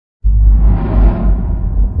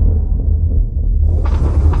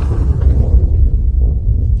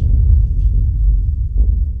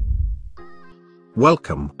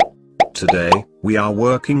Welcome. Today, we are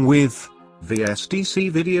working with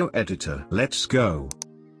VSDC Video Editor. Let's go.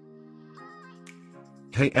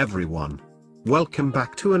 Hey everyone. Welcome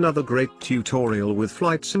back to another great tutorial with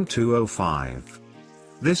Flight Sim 205.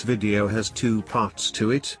 This video has two parts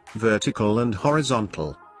to it, vertical and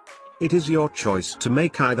horizontal. It is your choice to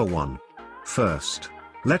make either one. First,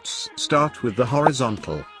 let's start with the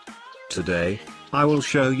horizontal. Today, I will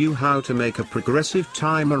show you how to make a progressive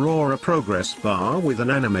timer or a progress bar with an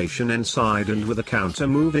animation inside and with a counter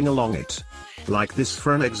moving along it. Like this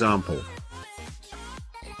for an example.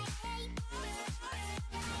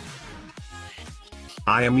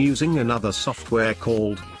 I am using another software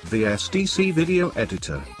called VSDC Video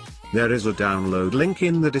Editor. There is a download link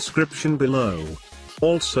in the description below.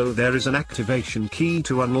 Also there is an activation key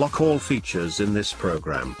to unlock all features in this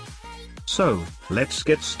program. So, let's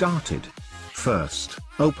get started. First,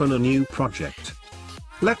 open a new project.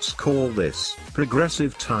 Let's call this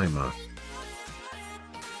Progressive Timer.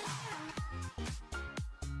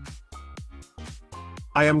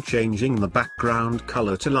 I am changing the background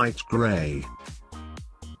color to light gray.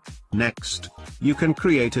 Next, you can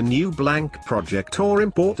create a new blank project or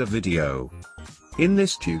import a video. In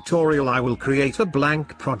this tutorial I will create a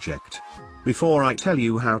blank project. Before I tell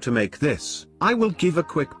you how to make this, I will give a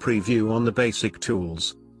quick preview on the basic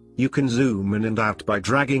tools. You can zoom in and out by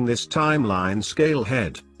dragging this timeline scale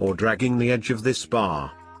head, or dragging the edge of this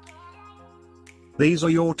bar. These are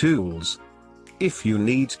your tools. If you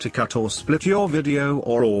need to cut or split your video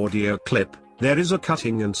or audio clip, there is a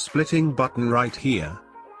cutting and splitting button right here.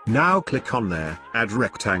 Now click on there, add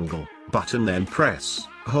rectangle button, then press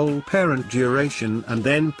hold parent duration and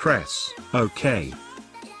then press OK.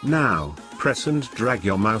 Now, press and drag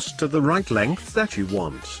your mouse to the right length that you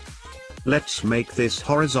want. Let's make this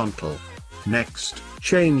horizontal. Next,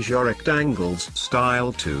 change your rectangle's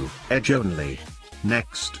style to edge only.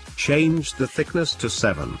 Next, change the thickness to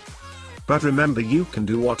 7. But remember, you can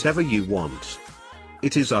do whatever you want.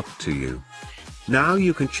 It is up to you. Now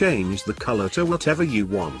you can change the color to whatever you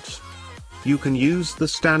want. You can use the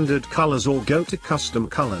standard colors or go to custom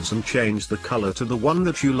colors and change the color to the one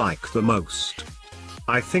that you like the most.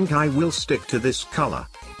 I think I will stick to this color.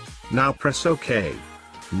 Now press OK.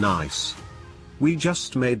 Nice. We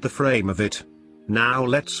just made the frame of it. Now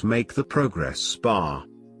let's make the progress bar.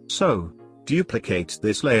 So, duplicate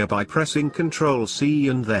this layer by pressing Ctrl C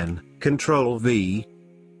and then Ctrl V.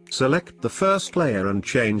 Select the first layer and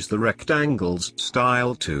change the rectangle's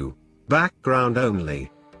style to background only.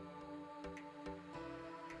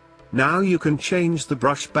 Now you can change the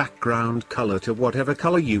brush background color to whatever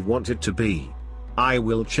color you want it to be. I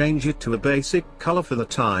will change it to a basic color for the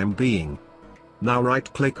time being. Now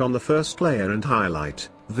right click on the first layer and highlight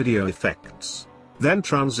Video Effects, then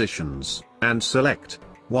Transitions, and select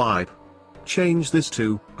Wipe. Change this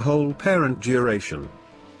to Whole Parent Duration.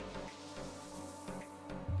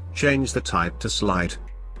 Change the type to slide.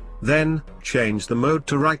 Then, change the mode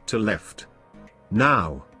to right to left.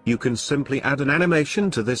 Now, you can simply add an animation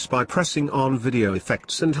to this by pressing on Video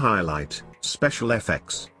Effects and highlight Special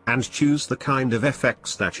Effects, and choose the kind of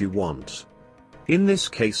effects that you want. In this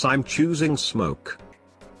case I'm choosing smoke.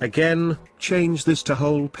 Again, change this to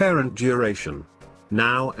whole parent duration.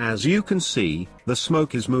 Now as you can see, the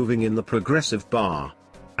smoke is moving in the progressive bar.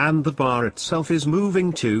 And the bar itself is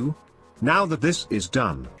moving too. Now that this is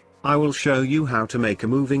done, I will show you how to make a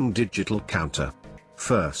moving digital counter.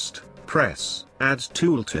 First, press Add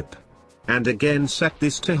Tooltip. And again set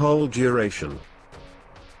this to whole duration.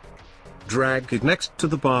 Drag it next to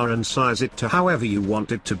the bar and size it to however you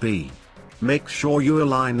want it to be. Make sure you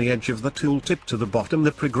align the edge of the tooltip to the bottom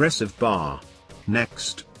the progressive bar.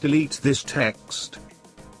 Next, delete this text.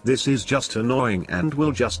 This is just annoying and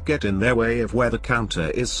will just get in their way of where the counter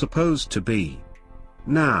is supposed to be.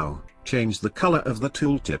 Now, change the color of the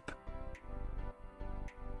tooltip.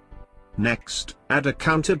 Next, add a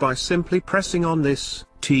counter by simply pressing on this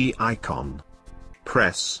T icon.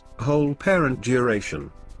 Press whole parent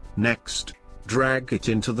duration. Next, drag it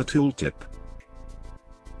into the tooltip.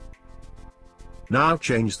 Now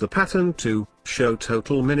change the pattern to show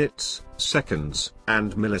total minutes, seconds,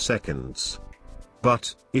 and milliseconds.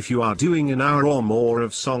 But, if you are doing an hour or more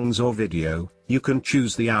of songs or video, you can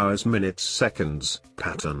choose the hours, minutes, seconds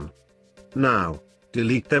pattern. Now,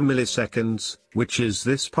 delete the milliseconds, which is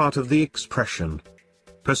this part of the expression.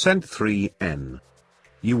 %3n.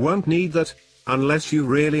 You won't need that, unless you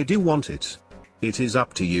really do want it. It is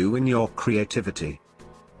up to you in your creativity.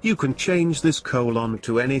 You can change this colon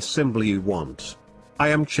to any symbol you want. I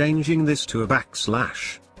am changing this to a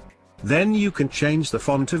backslash. Then you can change the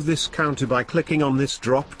font of this counter by clicking on this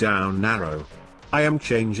drop-down arrow. I am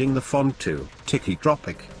changing the font to Tiki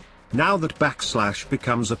Tropic. Now that backslash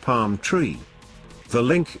becomes a palm tree. The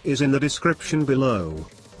link is in the description below.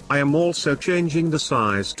 I am also changing the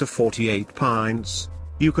size to 48 pints.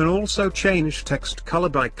 You can also change text color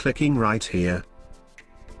by clicking right here.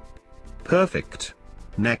 Perfect.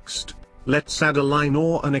 Next, let's add a line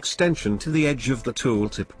or an extension to the edge of the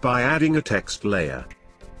tooltip by adding a text layer.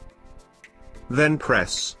 Then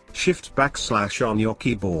press Shift backslash on your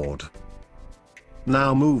keyboard.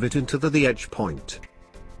 Now move it into the edge point.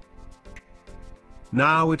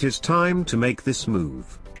 Now it is time to make this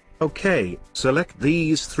move. Okay, select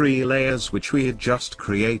these 3 layers which we had just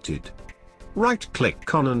created.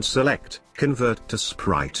 Right-click on and select Convert to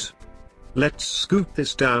Sprite. Let's scoot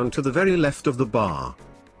this down to the very left of the bar.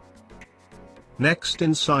 Next,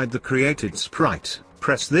 inside the created sprite,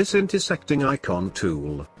 press this intersecting icon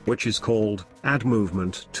tool, which is called Add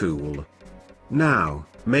Movement tool. Now,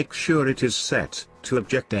 make sure it is set to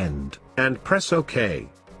object end, and press OK.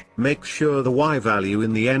 Make sure the Y value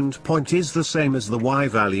in the end point is the same as the Y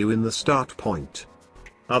value in the start point.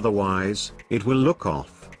 Otherwise, it will look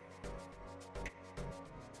off.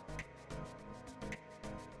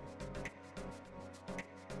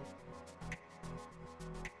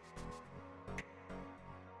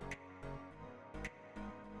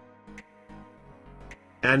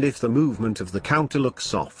 And if the movement of the counter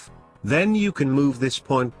looks off, then you can move this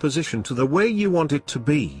point position to the way you want it to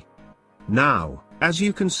be. Now, as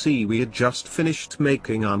you can see, we had just finished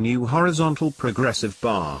making our new horizontal progressive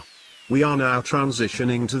bar. We are now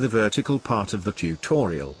transitioning to the vertical part of the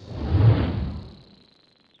tutorial.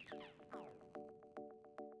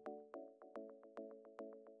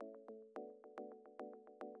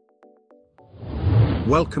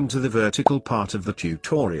 Welcome to the vertical part of the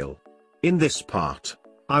tutorial. In this part,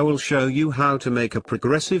 I will show you how to make a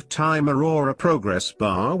progressive timer or a progress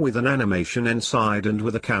bar with an animation inside and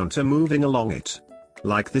with a counter moving along it.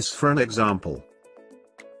 Like this for an example.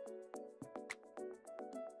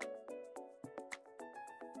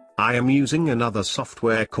 I am using another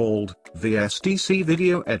software called VSDC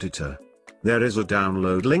Video Editor. There is a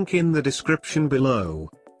download link in the description below.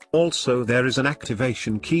 Also, there is an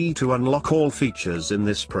activation key to unlock all features in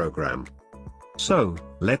this program. So,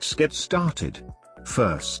 let's get started.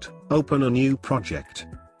 First, open a new project.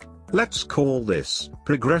 Let's call this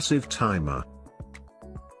Progressive Timer.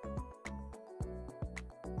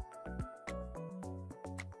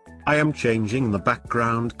 I am changing the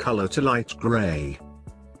background color to light gray.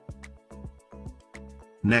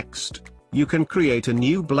 Next, you can create a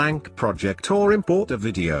new blank project or import a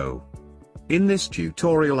video. In this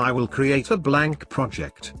tutorial I will create a blank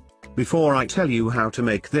project. Before I tell you how to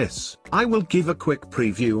make this, I will give a quick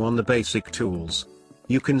preview on the basic tools.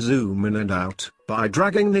 You can zoom in and out by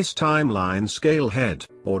dragging this timeline scale head,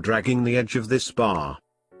 or dragging the edge of this bar.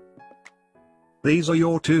 These are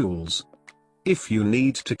your tools. If you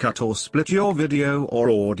need to cut or split your video or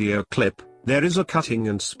audio clip, there is a cutting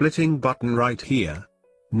and splitting button right here.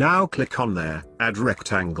 Now click on there, add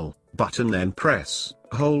rectangle button, then press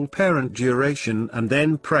hold parent duration and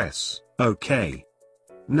then press OK.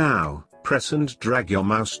 Now, press and drag your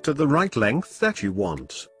mouse to the right length that you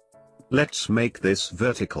want. Let's make this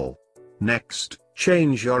vertical. Next,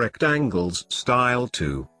 change your rectangle's style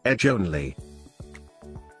to edge only.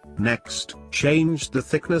 Next, change the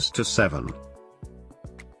thickness to 7.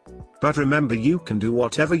 But remember, you can do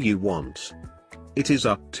whatever you want. It is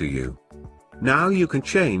up to you. Now you can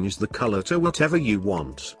change the color to whatever you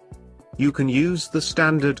want. You can use the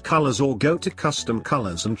standard colors or go to custom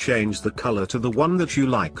colors and change the color to the one that you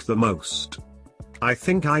like the most. I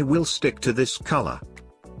think I will stick to this color.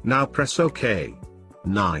 Now press OK.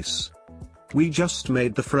 Nice. We just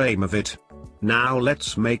made the frame of it. Now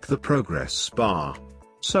let's make the progress bar.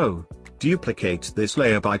 So, duplicate this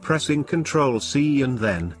layer by pressing Ctrl C and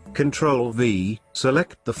then Ctrl V,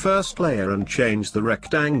 select the first layer and change the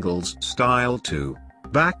rectangle's style to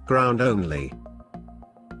background only.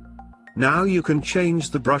 Now you can change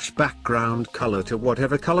the brush background color to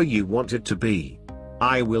whatever color you want it to be.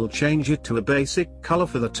 I will change it to a basic color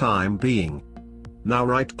for the time being. Now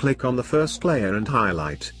right-click on the first layer and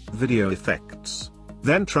highlight Video Effects,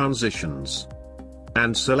 then Transitions,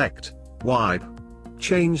 and select Wipe.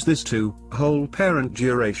 Change this to whole parent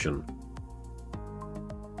duration.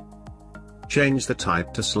 Change the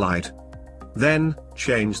type to slide. Then,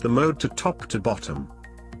 change the mode to top to bottom.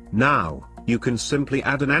 Now, you can simply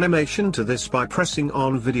add an animation to this by pressing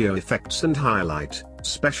on Video Effects and highlight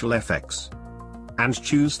Special Effects. And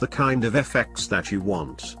choose the kind of effects that you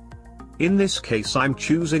want. In this case I'm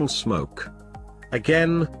choosing smoke.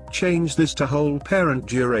 Again, change this to whole parent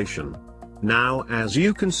duration. Now as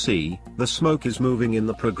you can see, the smoke is moving in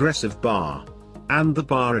the progressive bar. And the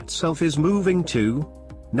bar itself is moving too.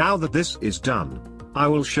 Now that this is done, I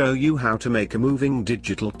will show you how to make a moving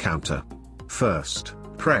digital counter. First,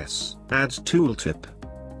 press Add Tooltip.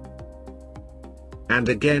 And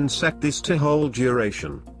again set this to whole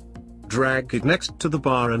duration. Drag it next to the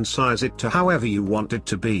bar and size it to however you want it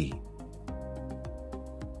to be.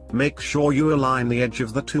 Make sure you align the edge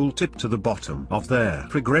of the tooltip to the bottom of their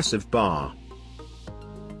progressive bar.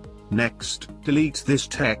 Next, delete this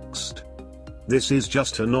text. This is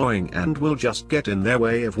just annoying and will just get in their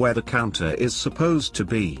way of where the counter is supposed to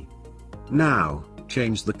be. Now,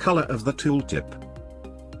 change the color of the tooltip.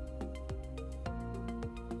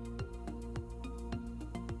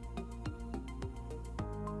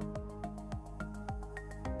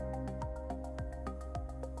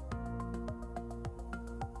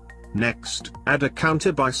 Next, add a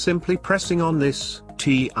counter by simply pressing on this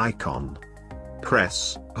T icon.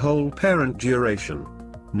 Press whole parent duration.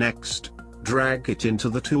 Next, drag it into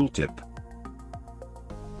the tooltip.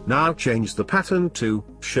 Now change the pattern to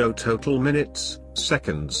show total minutes,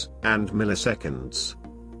 seconds, and milliseconds.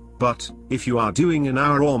 But, if you are doing an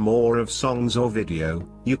hour or more of songs or video,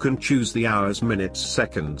 you can choose the hours, minutes,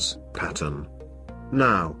 seconds pattern.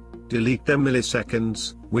 Now, delete the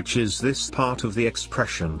milliseconds, which is this part of the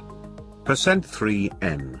expression.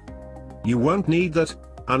 %3n. You won't need that,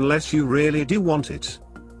 unless you really do want it.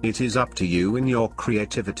 It is up to you in your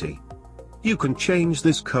creativity. You can change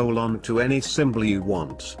this colon to any symbol you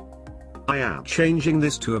want. I am changing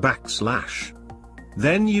this to a backslash.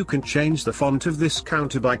 Then you can change the font of this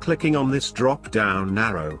counter by clicking on this drop-down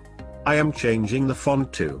arrow. I am changing the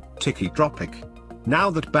font to Tiki Tropic.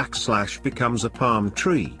 Now that backslash becomes a palm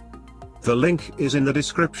tree. The link is in the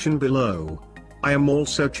description below. I am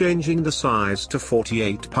also changing the size to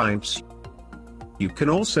 48 pints. You can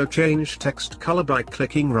also change text color by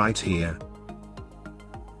clicking right here.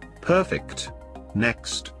 Perfect.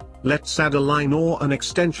 Next, let's add a line or an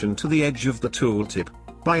extension to the edge of the tooltip,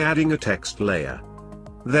 by adding a text layer.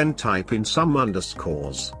 Then type in some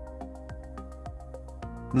underscores.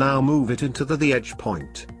 Now move it into the edge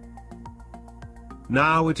point.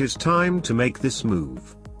 Now it is time to make this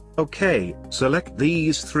move. Okay, select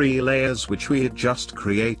these 3 layers which we had just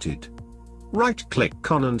created.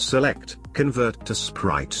 Right-click on and select, Convert to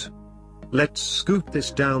Sprite. Let's scoot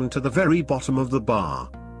this down to the very bottom of the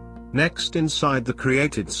bar. Next, inside the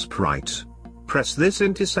created sprite, press this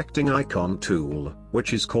intersecting icon tool,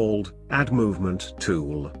 which is called Add Movement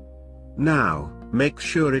tool. Now, make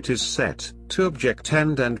sure it is set to Object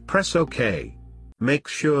End and press OK. Make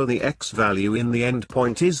sure the X value in the end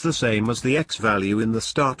point is the same as the X value in the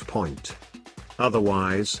start point.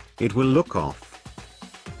 Otherwise, it will look off.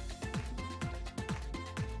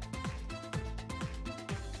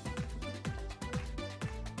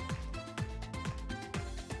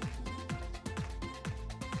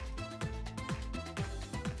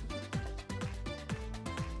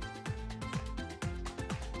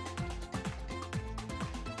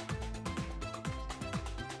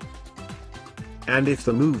 And if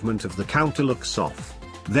the movement of the counter looks off,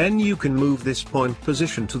 then you can move this point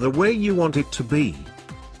position to the way you want it to be.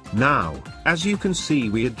 Now, as you can see,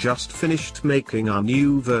 we had just finished making our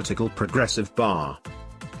new vertical progressive bar.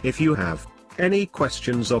 If you have any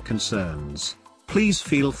questions or concerns, please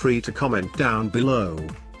feel free to comment down below.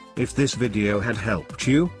 If this video had helped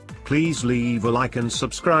you, please leave a like and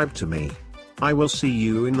subscribe to me. I will see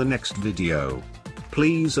you in the next video.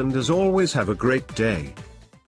 Please and as always have a great day.